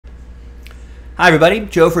Hi everybody,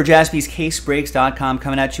 Joe for JaspysCaseBreaks.com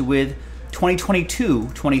coming at you with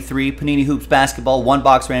 2022-23 Panini Hoops Basketball One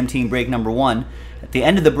Box Random Team Break number 1. At the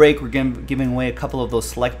end of the break, we're giving away a couple of those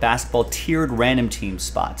select basketball tiered random team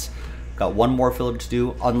spots. Got one more filler to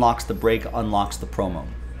do. Unlocks the break, unlocks the promo.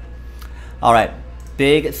 All right,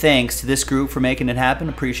 big thanks to this group for making it happen.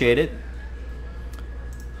 Appreciate it.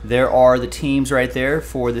 There are the teams right there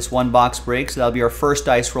for this one box break. So that'll be our first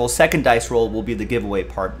dice roll. Second dice roll will be the giveaway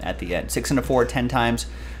part at the end. 6 and a 4, 10 times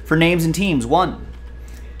for names and teams. 1,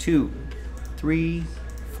 2, 3,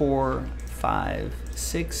 4, 5,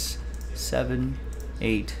 6, 7,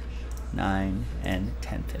 8, 9, and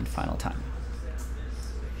 10th and final time.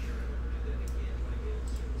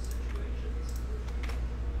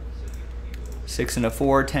 Six and a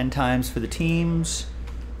 4, 10 times for the teams.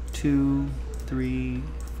 2, 3,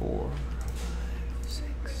 4, 5,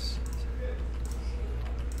 6,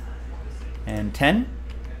 and 10.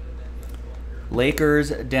 Lakers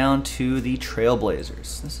down to the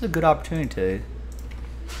Trailblazers. This is a good opportunity to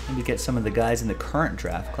maybe get some of the guys in the current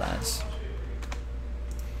draft class.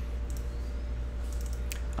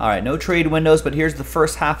 All right, no trade windows, but here's the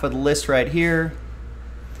first half of the list right here,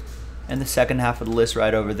 and the second half of the list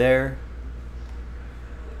right over there.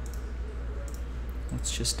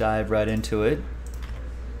 Let's just dive right into it.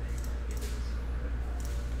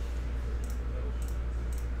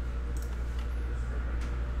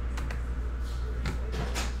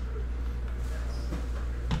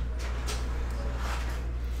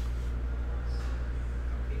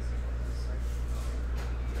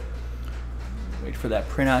 Wait for that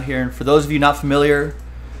printout here. And for those of you not familiar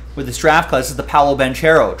with this draft class, this is the Paolo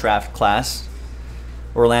Banchero draft class.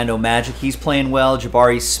 Orlando Magic, he's playing well.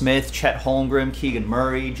 Jabari Smith, Chet Holmgren, Keegan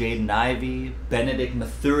Murray, Jaden Ivey, Benedict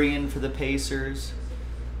Mathurin for the Pacers.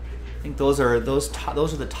 I think those are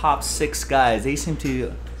the top 6 guys. They seem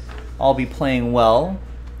to all be playing well,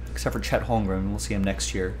 except for Chet Holmgren. We'll see him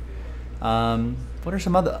next year. What are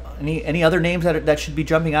some other any other names that should be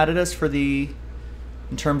jumping out at us for the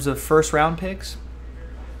in terms of first round picks?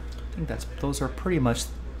 I think those are pretty much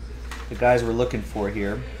the guys we're looking for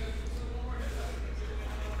here.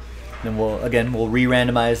 Then we'll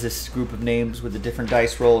re-randomize this group of names with a different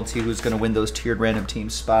dice roll and see who's going to win those tiered random team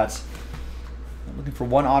spots. I'm looking for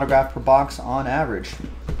 1 autograph per box on average.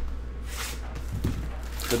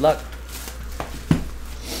 Good luck.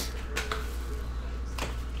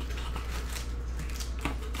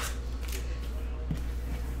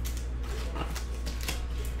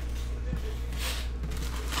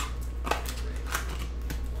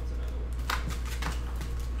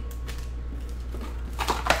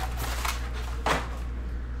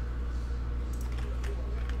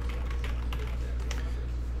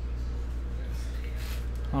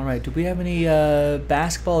 All right, do we have any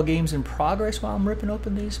basketball games in progress while I'm ripping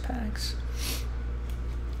open these packs?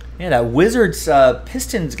 Yeah, that Wizards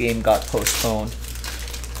Pistons game got postponed.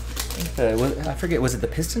 I forget, was it the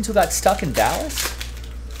Pistons who got stuck in Dallas?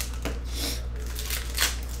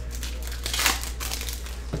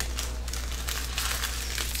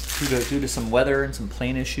 Due to some weather and some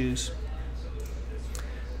plane issues.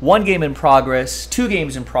 1 game in progress, 2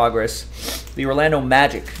 games in progress. The Orlando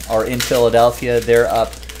Magic are in Philadelphia. They're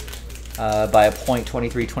up by a point,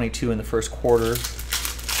 23-22 in the first quarter.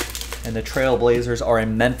 And the Trailblazers are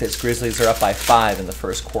in Memphis. Grizzlies are up by 5 in the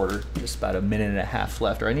first quarter. Just about a minute and a half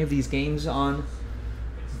left. Are any of these games on?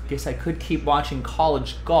 I guess I could keep watching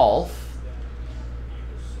college golf.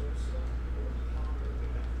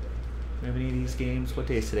 Do we have any of these games? What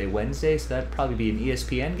day is today? Wednesday? So that'd probably be an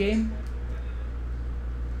ESPN game.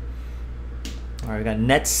 All right, we got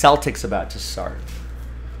Nets Celtics about to start.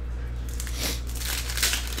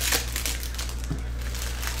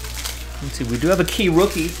 Let's see, we do have a key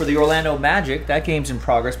rookie for the Orlando Magic. That game's in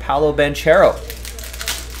progress. Paolo Banchero.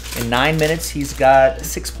 In 9 minutes, he's got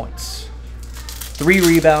 6 points, 3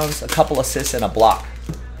 rebounds, a couple assists, and a block.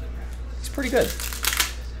 He's pretty good.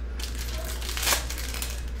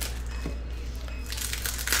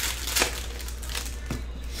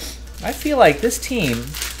 I feel like this team,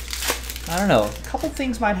 I don't know, a couple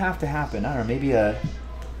things might have to happen. I don't know,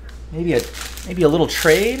 maybe a little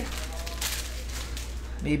trade,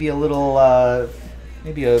 maybe a lure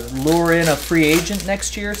in a free agent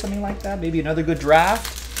next year, something like that. Maybe another good draft,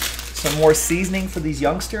 some more seasoning for these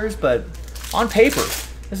youngsters. But on paper,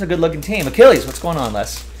 this is a good-looking team. Achilles, what's going on,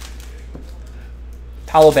 Les?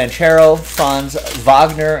 Paolo Banchero, Franz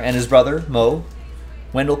Wagner and his brother Mo,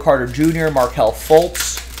 Wendell Carter Jr., Markelle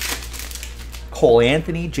Fultz, Cole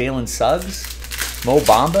Anthony, Jalen Suggs, Mo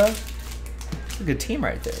Bamba. That's a good team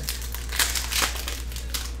right there.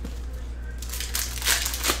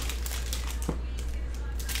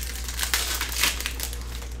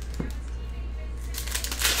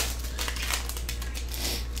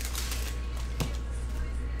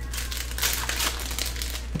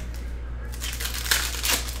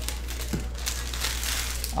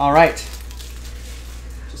 All right.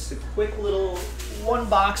 Just a quick little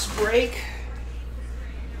one-box break.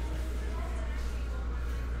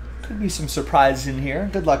 Could be some surprises in here.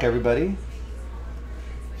 Good luck, everybody.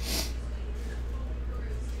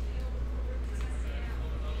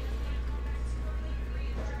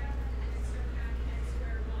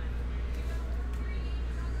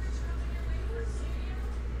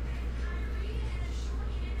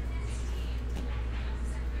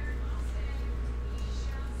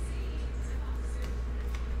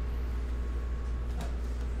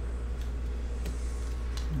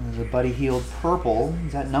 There's a Buddy Healed purple.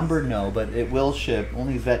 Is that numbered? No, but it will ship.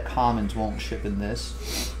 Only Vet Commons won't ship in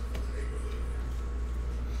this.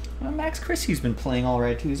 Well, Max Christie's been playing all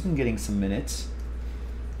right too. He's been getting some minutes.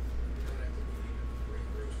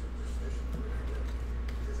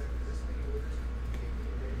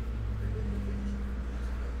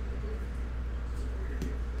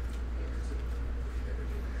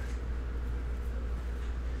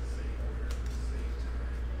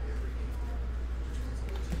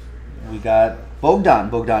 We got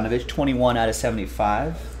Bogdanovic, 21 out of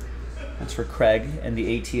 75. That's for Craig and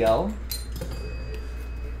the ATL.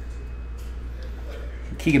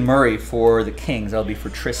 Keegan Murray for the Kings. That'll be for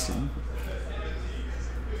Tristan.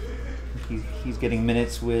 He's getting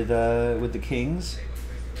minutes with the Kings,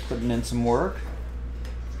 putting in some work.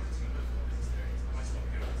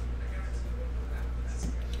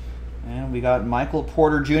 And we got Michael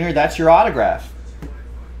Porter Jr. That's your autograph.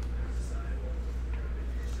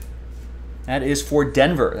 That is for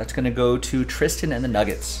Denver. That's going to go to Tristan and the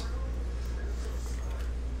Nuggets.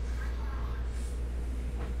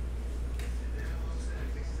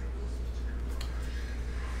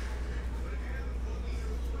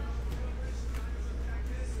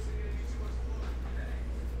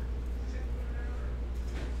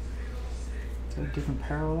 Is that a different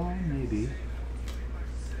parallel? Maybe.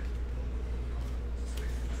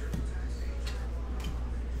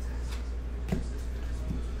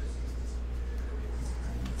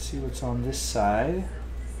 See what's on this side.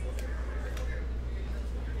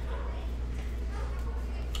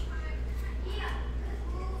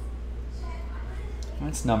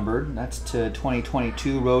 That's numbered. That's to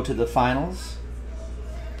 2022 Road to the Finals.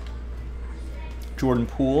 Jordan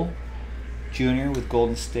Poole Jr. with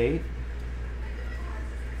Golden State.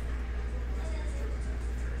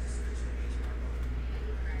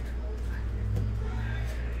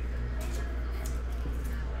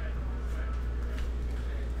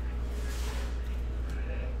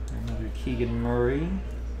 Keegan Murray,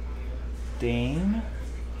 Dame.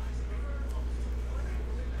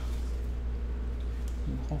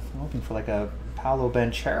 I'm hoping for like a Paolo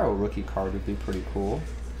Banchero rookie card would be pretty cool.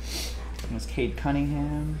 And it's Cade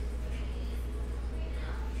Cunningham.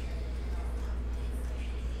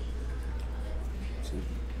 So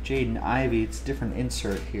Jaden Ivey, it's a different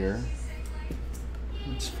insert here.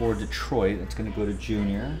 It's for Detroit. It's going to go to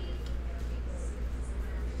Junior.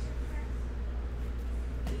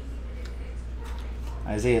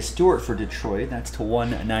 Isaiah Stewart for Detroit, that's to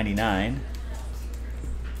 199.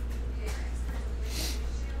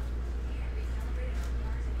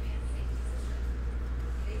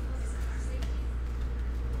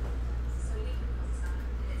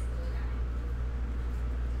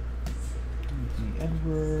 Anthony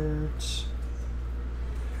Edwards.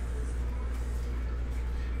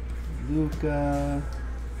 Luka.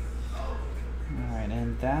 Alright,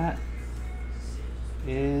 and that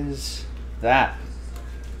is that.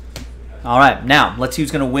 All right, now let's see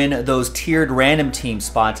who's going to win those tiered random team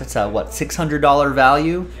spots. That's a, what, $600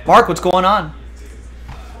 value? Mark, what's going on?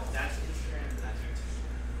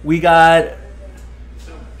 We got,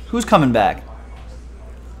 who's coming back?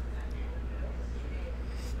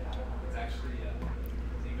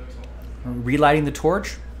 Relighting the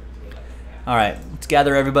torch? All right, let's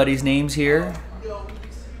gather everybody's names here.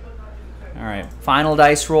 All right, final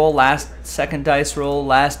dice roll, second dice roll,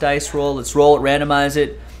 last dice roll. Let's roll it, randomize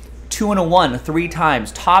it. 2 and a 1, 3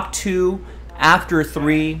 times. Top 2 after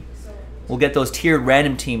 3. We'll get those tiered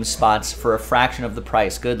random team spots for a fraction of the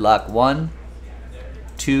price. Good luck. 1,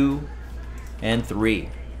 2, and 3.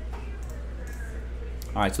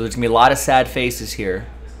 All right, so there's going to be a lot of sad faces here.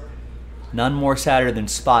 None more sadder than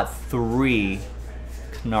spot 3.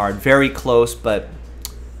 Kennard, very close, but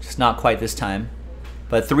just not quite this time.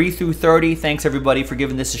 But 3 through 30, thanks everybody for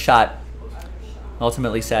giving this a shot.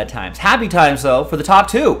 Ultimately sad times. Happy times, though, for the top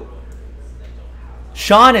 2.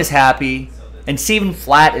 Sean is happy, and Stephen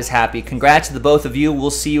Flatt is happy. Congrats to the both of you. We'll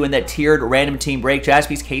see you in that tiered random team break.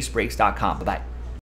 JaspysCaseBreaks.com. Bye-bye.